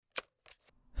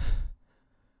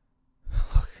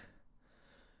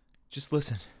Just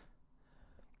listen.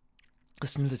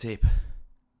 Listen to the tape.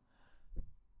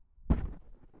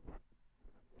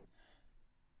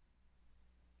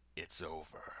 It's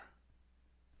over.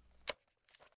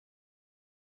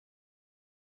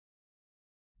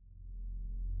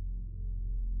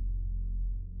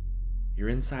 Your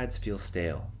insides feel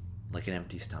stale, like an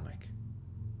empty stomach.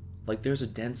 Like there's a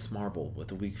dense marble with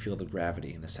a weak field of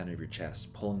gravity in the center of your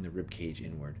chest, pulling the ribcage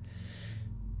inward.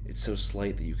 It's so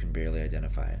slight that you can barely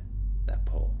identify it, that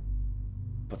pull.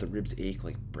 But the ribs ache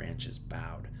like branches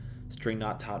bowed, string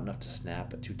not taut enough to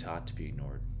snap but too taut to be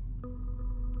ignored.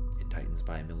 It tightens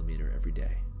by a millimeter every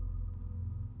day.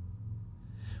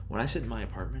 When I sit in my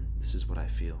apartment, this is what I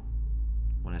feel.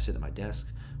 When I sit at my desk,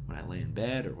 when I lay in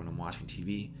bed, or when I'm watching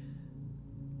TV,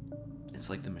 it's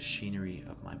like the machinery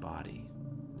of my body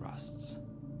rusts.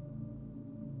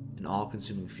 An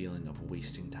all-consuming feeling of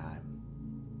wasting time.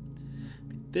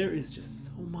 There is just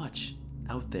so much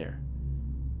out there,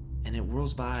 and it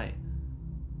whirls by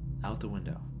out the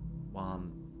window while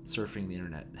I'm surfing the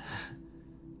internet.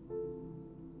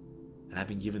 And I've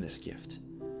been given this gift.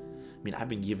 I've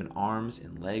been given arms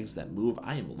and legs that move.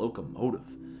 I am locomotive.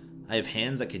 I have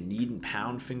hands that can knead and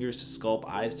pound, fingers to sculpt,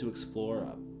 eyes to explore,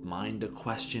 a mind to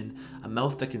question, a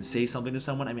mouth that can say something to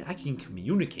someone. I can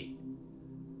communicate.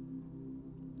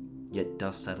 Yet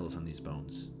dust settles on these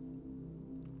bones.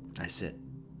 I sit,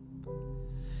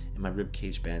 and my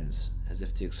ribcage bends as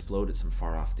if to explode at some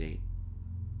far-off date,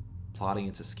 plotting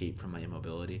its escape from my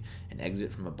immobility, an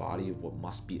exit from a body of what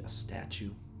must be a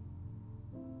statue.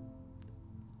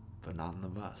 But not in the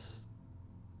bus.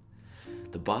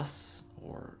 The bus,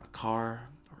 or a car,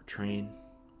 or a train,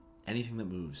 anything that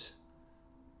moves.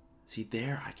 See,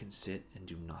 there I can sit and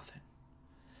do nothing.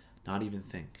 Not even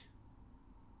think.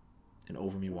 And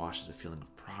over me washes a feeling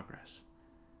of progress.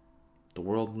 The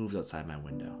world moves outside my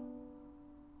window.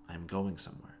 I am going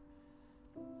somewhere.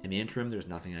 In the interim, there's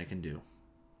nothing I can do.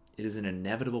 It is an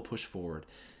inevitable push forward,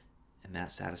 and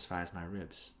that satisfies my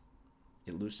ribs.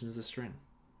 It loosens the string.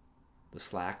 The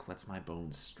slack lets my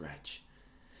bones stretch.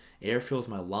 Air fills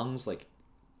my lungs like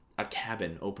a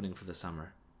cabin opening for the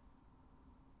summer.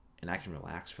 And I can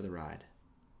relax for the ride.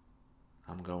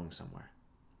 I'm going somewhere.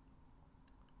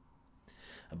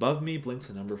 Above me blinks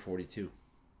the number 42.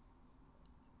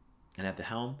 And at the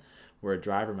helm, where a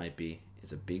driver might be,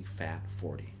 is a big fat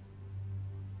 40.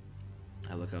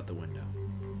 I look out the window.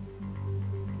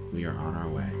 We are on our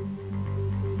way.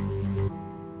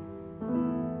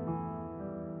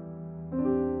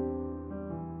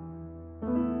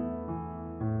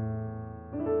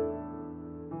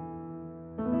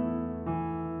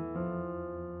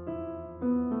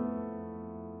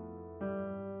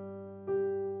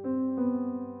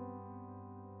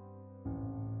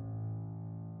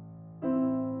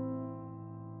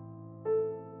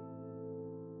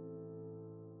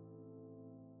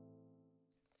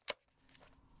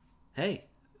 Hey,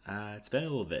 it's been a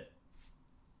little bit.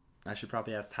 I should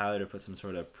probably ask Tyler to put some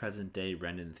sort of present-day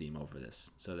Brendan theme over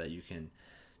this so that you can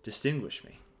distinguish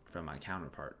me from my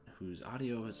counterpart, whose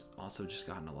audio has also just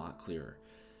gotten a lot clearer.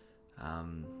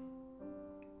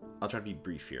 I'll try to be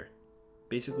brief here.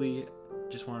 Basically,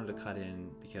 just wanted to cut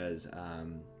in because,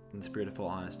 in the spirit of full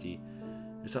honesty,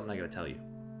 there's something I gotta tell you.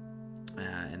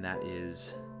 And that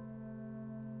is,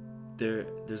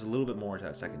 there's a little bit more to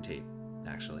that second tape,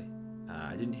 actually.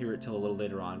 I didn't hear it till a little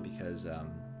later on because it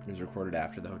was recorded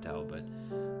after the hotel, but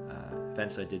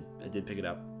eventually I did pick it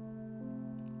up.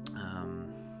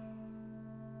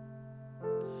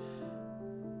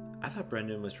 I thought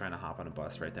Brendan was trying to hop on a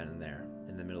bus right then and there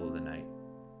in the middle of the night.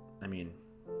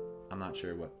 I'm not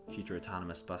sure what future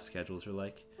autonomous bus schedules are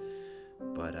like,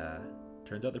 but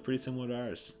turns out they're pretty similar to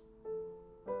ours.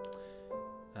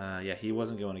 He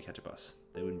wasn't going to catch a bus.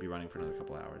 They wouldn't be running for another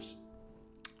couple hours.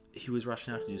 He was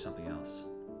rushing out to do something else.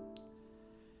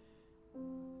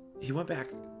 He went back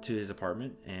to his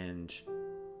apartment and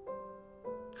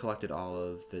collected all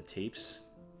of the tapes,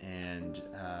 and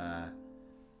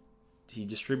he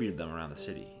distributed them around the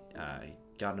city. He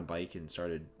got on a bike and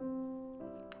started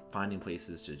finding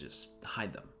places to just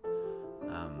hide them,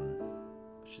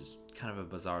 which is kind of a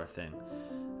bizarre thing.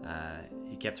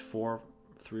 He kept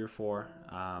three or four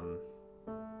on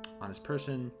his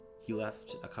person. He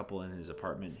left a couple in his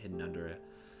apartment hidden under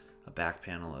a back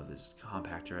panel of his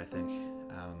compactor, I think.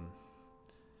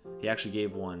 He actually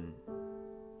gave one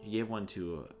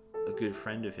to a good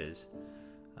friend of his,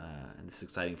 and this is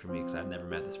exciting for me because I've never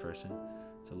met this person,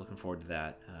 so looking forward to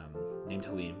that. Named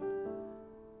Halim.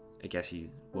 I guess he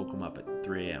woke him up at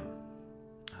 3 a.m.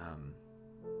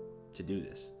 To do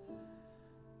this.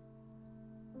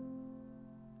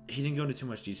 He didn't go into too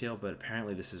much detail, but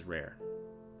apparently this is rare.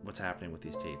 what's happening with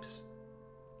these tapes.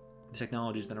 The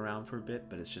technology's been around for a bit,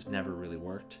 but it's just never really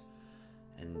worked.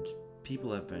 And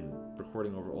people have been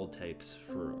recording over old tapes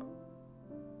for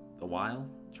a while,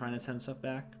 trying to send stuff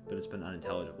back, but it's been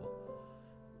unintelligible.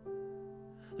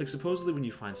 Like, supposedly when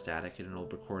you find static in an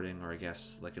old recording, or I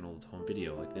guess like an old home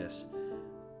video like this,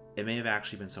 it may have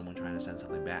actually been someone trying to send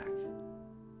something back.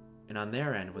 And on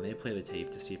their end, when they play the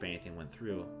tape to see if anything went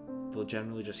through, they'll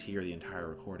generally just hear the entire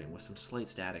recording with some slight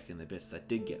static in the bits that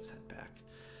did get sent back.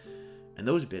 And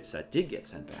those bits that did get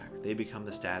sent back, they become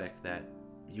the static that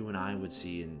you and I would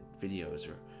see in videos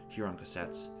or hear on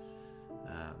cassettes.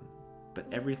 But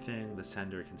everything the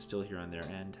sender can still hear on their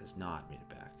end has not made it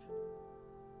back.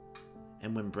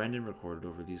 And when Brendan recorded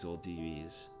over these old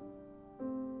DVDs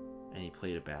and he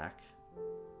played it back,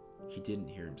 he didn't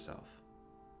hear himself.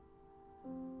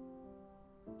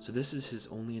 So this is his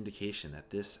only indication that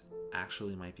this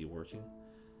actually might be working.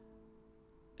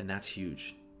 And that's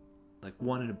huge. Like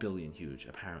 1 in a billion huge,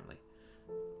 apparently.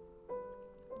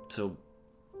 So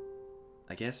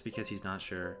I guess because he's not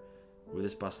sure where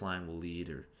this bus line will lead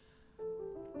or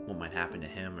what might happen to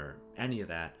him or any of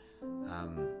that,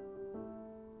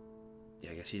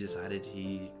 I guess he decided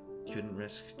he couldn't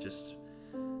risk the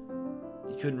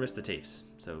tapes.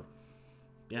 So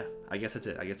yeah, I guess that's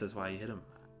it. I guess that's why he hit him.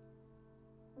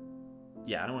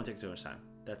 Yeah, I don't want to take too much time.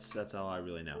 That's all I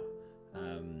really know.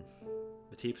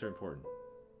 The tapes are important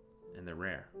and they're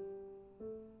rare.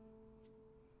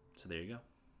 So there you go.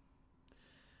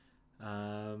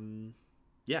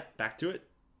 Yeah, back to it.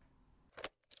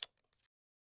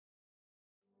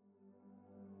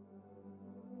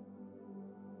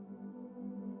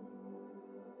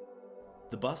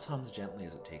 The bus hums gently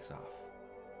as it takes off.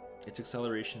 Its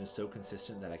acceleration is so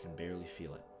consistent that I can barely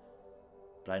feel it,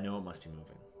 but I know it must be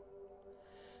moving.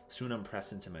 Soon I'm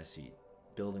pressed into my seat.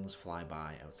 Buildings fly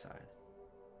by outside.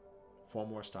 4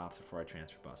 more stops before I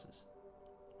transfer buses,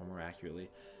 or more accurately,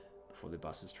 before the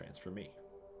buses transfer me.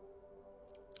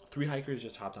 3 hikers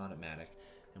just hopped on at Matic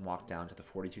and walked down to the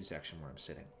 42 section where I'm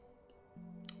sitting.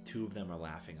 2 of them are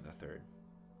laughing at the 3rd.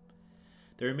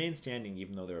 They remain standing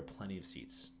even though there are plenty of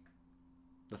seats.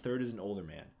 The 3rd is an older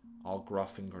man, all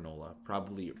gruff and granola,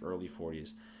 probably early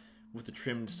 40s, with a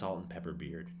trimmed salt and pepper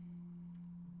beard.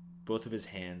 Both of his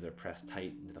hands are pressed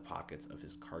tight into the pockets of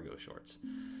his cargo shorts,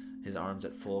 his arms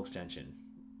at full extension,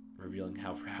 revealing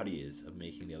how proud he is of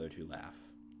making the other 2 laugh.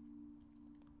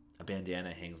 A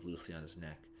bandana hangs loosely on his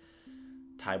neck,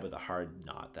 tied with a hard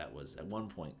knot that was at one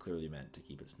point clearly meant to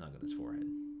keep it snug on his forehead.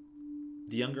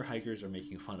 The younger hikers are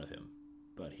making fun of him,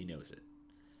 but he knows it.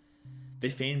 They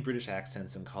feign British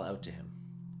accents and call out to him,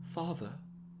 "Father."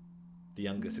 The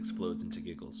youngest explodes into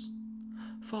giggles.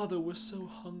 "Father, we're so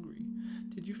hungry.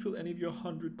 Did you fill any of your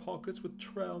 100 pockets with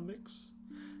trail mix?"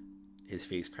 His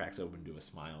face cracks open to a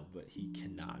smile, but he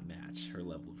cannot match her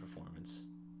level of performance.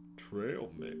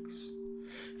 "Trail mix?"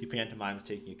 He pantomimes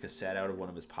taking a cassette out of one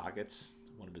of his pockets,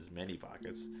 one of his many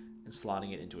pockets, and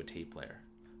slotting it into a tape player.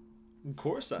 "Of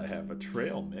course I have a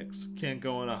trail mix. Can't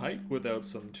go on a hike without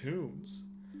some tunes."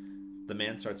 The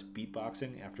man starts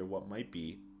beatboxing after what might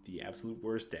be the absolute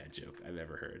worst dad joke I've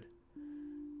ever heard.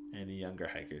 And the younger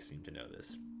hikers seem to know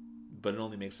this, but it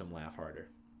only makes them laugh harder.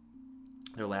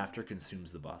 Their laughter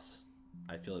consumes the bus.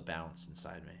 I feel it bounce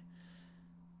inside me.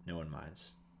 No one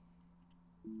minds.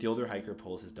 The older hiker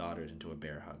pulls his daughters into a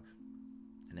bear hug,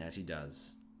 and as he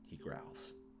does, he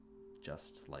growls,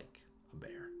 just like a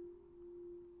bear.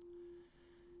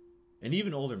 An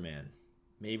even older man,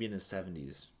 maybe in his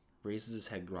 70s, raises his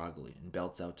head groggily and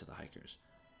belts out to the hikers,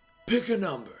 "Pick a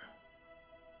number!"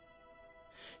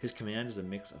 His command is a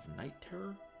mix of night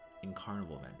terror and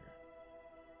carnival vendor.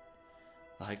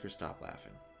 The hikers stop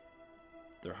laughing.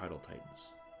 Their huddle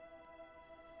tightens.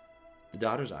 The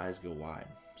daughters' eyes go wide,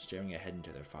 staring ahead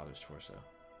into their father's torso.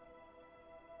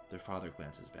 Their father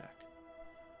glances back.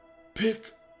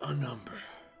 "Pick a number."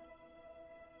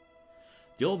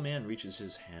 The old man reaches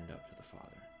his hand up to the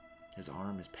father. His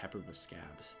arm is peppered with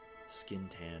scabs, skin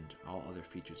tanned, all other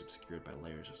features obscured by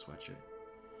layers of sweatshirt.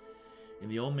 In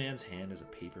the old man's hand is a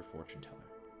paper fortune teller.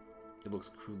 It looks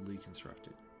crudely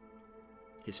constructed.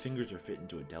 His fingers are fit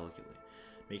into it delicately,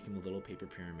 making the little paper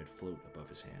pyramid float above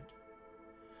his hand.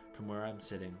 From where I'm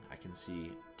sitting, I can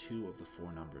see 2 of the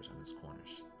 4 numbers on its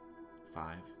corners,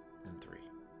 5 and 3.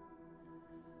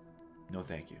 "No,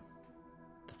 thank you,"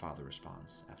 the father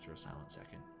responds after a silent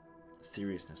second,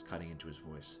 seriousness cutting into his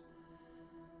voice.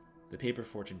 The paper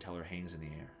fortune teller hangs in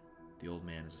the air. The old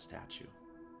man is a statue.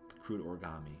 The crude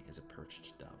origami is a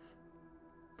perched dove.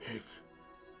 "Pick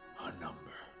a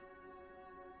number."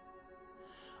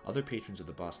 Other patrons of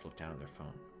the bus look down at their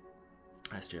phone.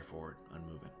 I stare forward,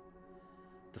 unmoving.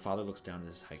 The father looks down at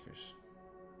his hikers,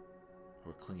 who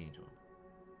are clinging to him.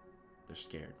 They're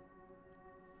scared.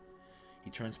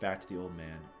 He turns back to the old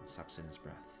man and sucks in his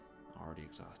breath, already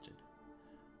exhausted.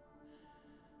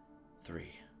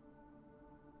 3.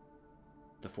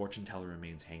 The fortune teller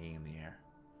remains hanging in the air.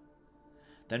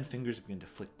 Then fingers begin to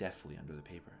flick deftly under the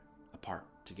paper, apart,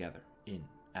 together, in,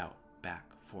 out, back,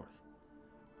 forth.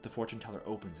 The fortune teller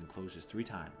opens and closes 3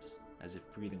 times, as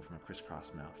if breathing from a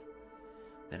crisscross mouth.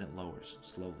 Then it lowers,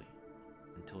 slowly,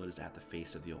 until it is at the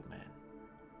face of the old man.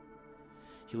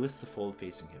 He lifts the fold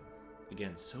facing him,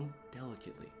 again so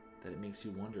delicately that it makes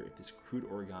you wonder if this crude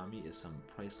origami is some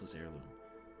priceless heirloom.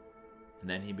 And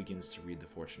then he begins to read the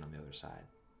fortune on the other side.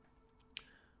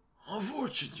 A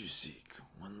fortune you seek,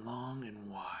 one long and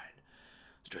wide,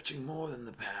 stretching more than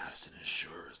the past and as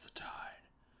sure as the tide.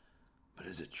 But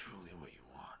is it truly what you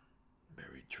want,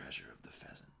 buried treasure of the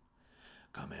pheasant?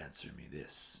 Come answer me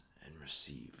this, and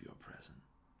receive your present.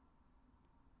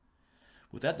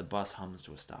 With that, the bus hums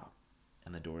to a stop,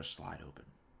 and the doors slide open.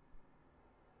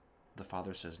 The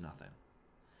father says nothing,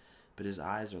 but his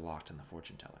eyes are locked on the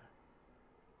fortune teller.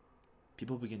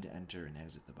 People begin to enter and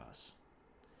exit the bus.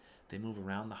 They move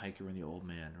around the hiker and the old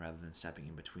man rather than stepping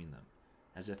in between them,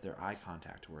 as if their eye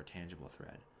contact were a tangible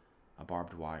thread, a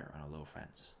barbed wire on a low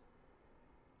fence.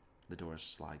 The doors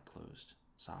slide closed,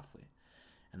 softly,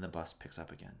 and the bus picks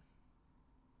up again.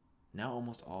 Now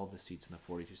almost all of the seats in the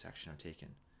 42 section are taken,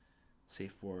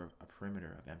 save for a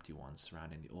perimeter of empty ones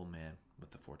surrounding the old man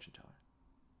with the fortune teller.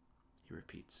 He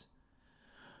repeats,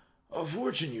 A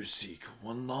fortune you seek,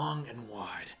 one long and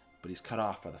wide. But he's cut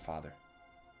off by the father.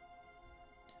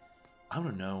 I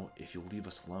want to know if you'll leave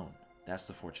us alone. That's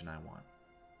the fortune I want.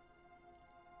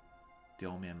 The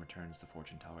old man returns the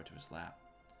fortune teller to his lap.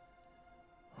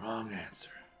 Wrong answer.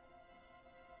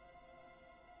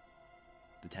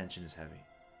 The tension is heavy.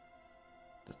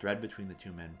 The thread between the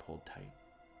 2 men pulled tight.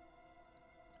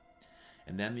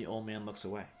 And then the old man looks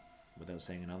away, without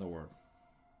saying another word.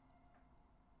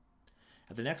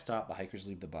 At the next stop, the hikers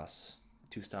leave the bus,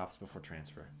 2 stops before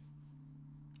transfer.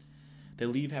 They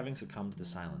leave having succumbed to the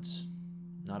silence.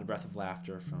 Not a breath of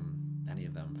laughter from any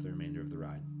of them for the remainder of the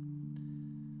ride.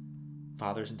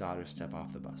 Fathers and daughters step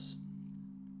off the bus,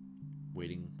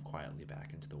 wading quietly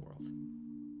back into the world.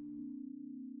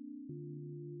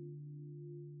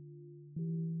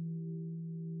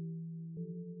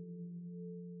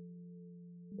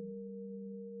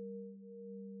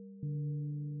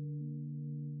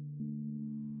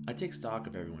 I take stock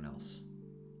of everyone else.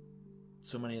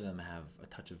 So many of them have a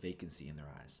touch of vacancy in their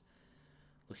eyes,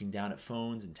 looking down at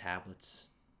phones and tablets.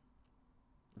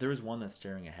 There is one that's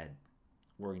staring ahead,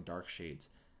 wearing dark shades,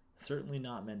 certainly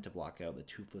not meant to block out the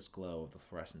toothless glow of the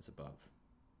fluorescence above.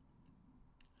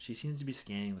 She seems to be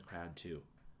scanning the crowd too.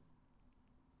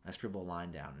 I scribble a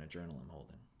line down in a journal I'm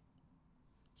holding.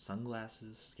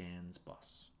 Sunglasses scans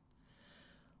bus.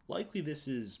 Likely this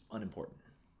is unimportant,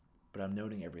 but I'm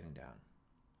noting everything down.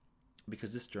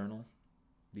 Because this journal,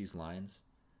 these lines,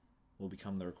 will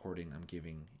become the recording I'm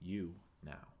giving you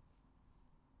now.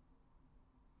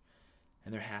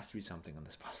 And there has to be something on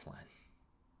this bus line.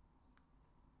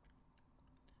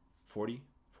 40,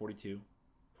 42,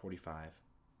 45,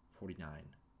 49,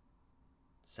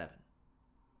 7.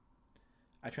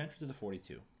 I transfer to the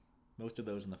 42, most of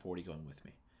those in the 40 going with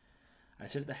me. I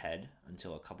sit at the head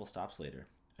until a couple stops later,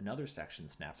 another section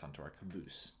snaps onto our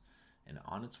caboose, and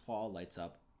on its wall lights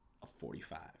up a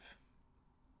 45.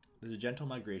 There's a gentle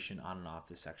migration on and off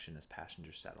this section as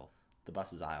passengers settle, the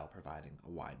bus's aisle providing a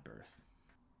wide berth.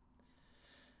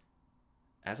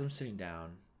 As I'm sitting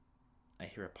down, I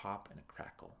hear a pop and a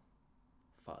crackle.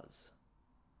 Fuzz.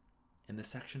 In the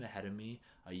section ahead of me,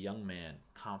 a young man,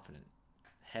 confident,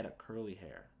 head of curly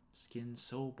hair, skin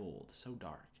so bold, so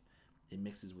dark, it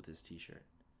mixes with his t-shirt.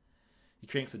 He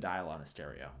cranks the dial on a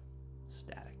stereo.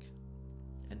 Static.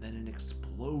 And then an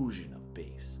explosion of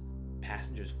bass.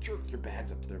 Passengers jerk their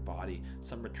bags up to their body.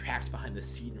 Some retract behind the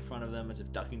seat in front of them as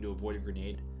if ducking to avoid a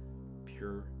grenade.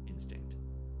 Pure instinct.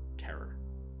 Terror.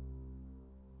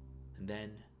 And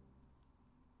then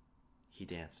he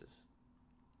dances.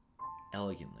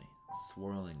 Elegantly,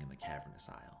 swirling in the cavernous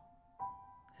aisle.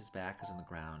 His back is on the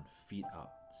ground, feet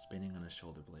up, spinning on his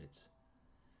shoulder blades.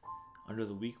 Under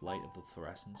the weak light of the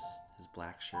fluorescence, his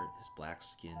black shirt, his black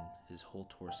skin, his whole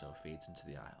torso fades into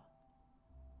the aisle.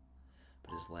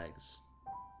 But his legs,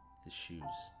 his shoes,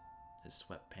 his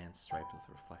sweatpants striped with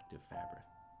reflective fabric,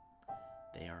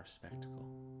 they are a spectacle.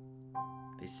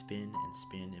 They spin and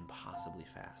spin impossibly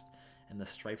fast, and the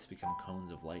stripes become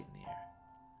cones of light in the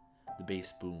air. The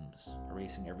bass booms,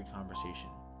 erasing every conversation,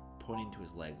 pointing to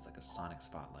his legs like a sonic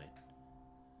spotlight.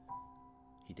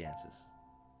 He dances.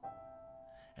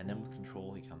 And then with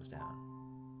control he comes down,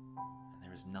 and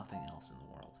there is nothing else in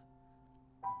the world.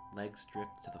 Legs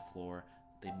drift to the floor,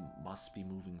 they must be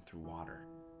moving through water.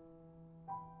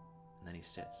 And then he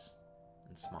sits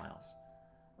and smiles,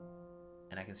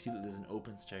 and I can see that there's an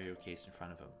open stereo case in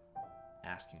front of him,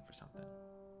 asking for something.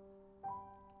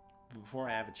 But before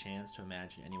I have a chance to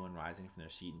imagine anyone rising from their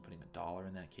seat and putting $1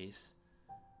 in that case,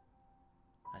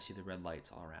 I see the red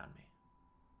lights all around me.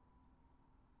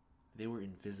 They were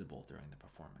invisible during the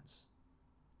performance,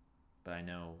 but I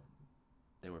know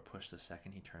they were pushed the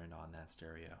second he turned on that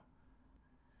stereo.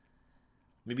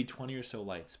 Maybe 20 or so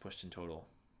lights pushed in total,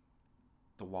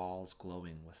 the walls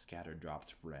glowing with scattered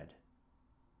drops of red.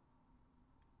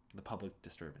 The public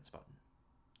disturbance button.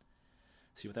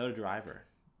 See, without a driver,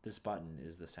 this button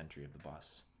is the sentry of the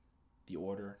bus, the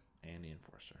order and the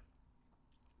enforcer.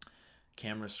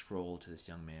 Cameras scroll to this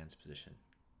young man's position,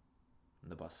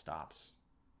 and the bus stops.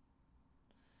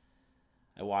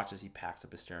 I watch as he packs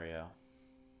up a stereo.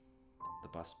 The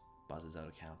bus buzzes out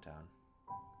a countdown.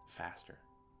 Faster.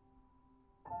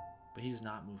 But he does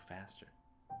not move faster.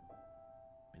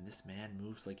 This man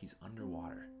moves like he's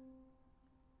underwater.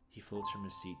 He floats from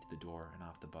his seat to the door and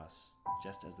off the bus,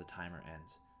 just as the timer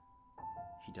ends.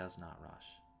 He does not rush.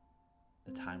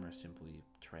 The timer simply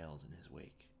trails in his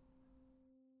wake.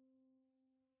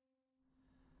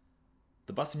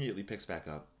 The bus immediately picks back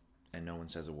up, and no one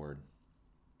says a word.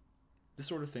 This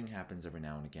sort of thing happens every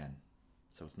now and again,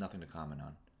 so it's nothing to comment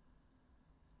on.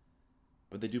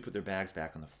 But they do put their bags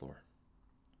back on the floor,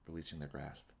 releasing their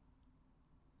grasp.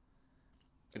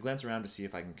 I glance around to see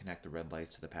if I can connect the red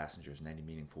lights to the passengers in any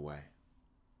meaningful way.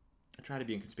 I try to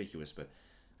be inconspicuous, but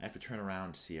I have to turn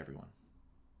around to see everyone.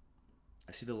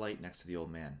 I see the light next to the old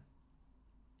man.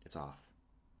 It's off.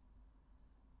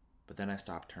 But then I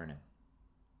stop turning,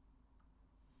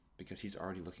 because he's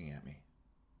already looking at me.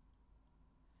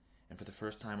 And for the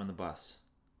first time on the bus,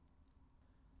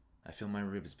 I feel my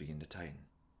ribs begin to tighten.